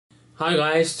Hi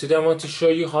guys, today I want to show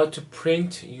you how to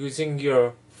print using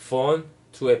your phone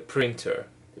to a printer.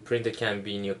 The printer can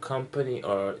be in your company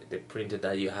or the printer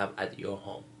that you have at your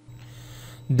home.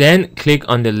 Then click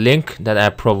on the link that I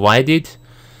provided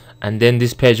and then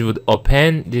this page would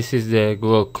open. This is the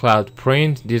Google Cloud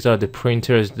Print. These are the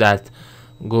printers that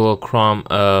Google Chrome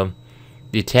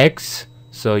detects.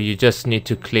 So you just need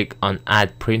to click on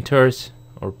add printers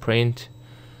or print.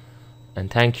 And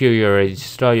thank you, your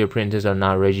registrar. Your printers are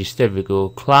now registered with Google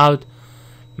Cloud.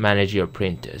 Manage your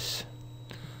printers.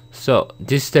 So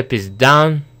this step is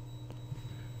done.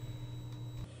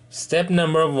 Step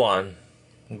number 1.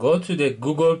 Go to the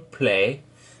Google Play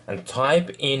and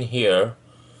type in here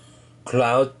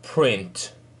Cloud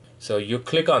Print. So you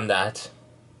click on that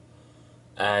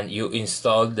and you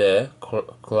install the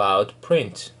Cloud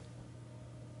Print.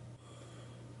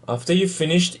 After you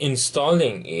finished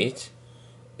installing it,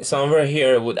 somewhere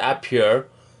here would appear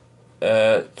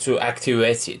to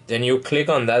activate it. Then you click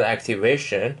on that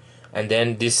activation and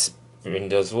then this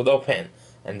Windows would open,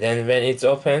 and then when it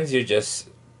opens you just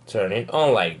turn it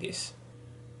on like this.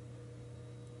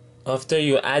 After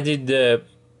you added the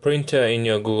printer in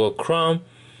your Google Chrome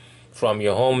from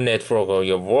your home network or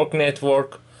your work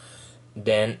network,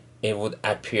 then it would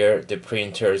appear the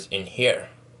printers in here,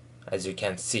 as you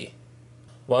can see.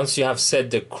 Once you have set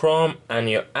the Chrome and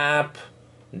your app,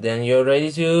 then you're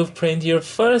ready to print your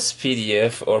first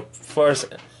PDF or first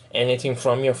anything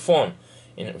from your phone.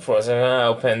 First, I'm gonna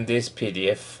open this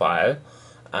PDF file,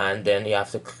 and then you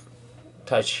have to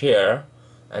touch here,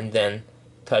 and then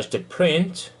touch the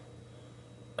print,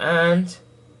 and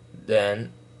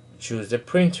then choose the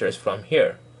printers from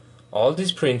here. All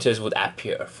these printers would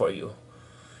appear for you.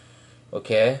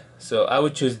 Okay, so I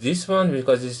would choose this one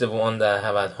because this is the one that I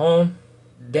have at home.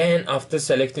 Then after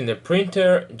selecting the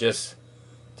printer, just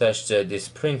touch this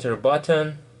printer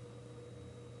button.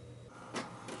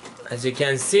 As you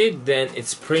can see, then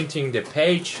it's printing the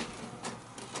page.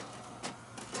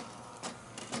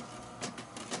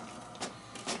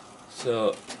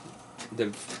 So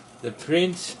the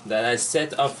print that I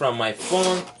set up from my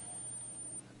phone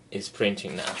is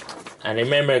printing now. And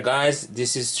remember guys,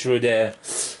 this is through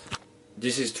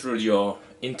your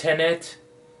internet.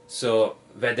 So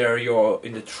whether you're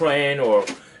in the train or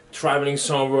traveling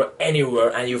somewhere, anywhere,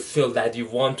 and you feel that you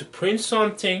want to print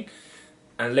something,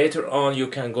 and later on you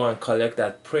can go and collect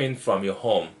that print from your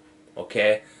home.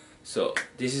 Okay, so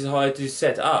this is how it is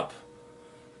set up,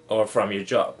 or from your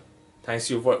job. Thanks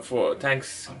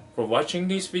for watching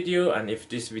this video, and if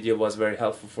this video was very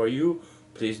helpful for you,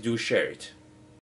 please do share it.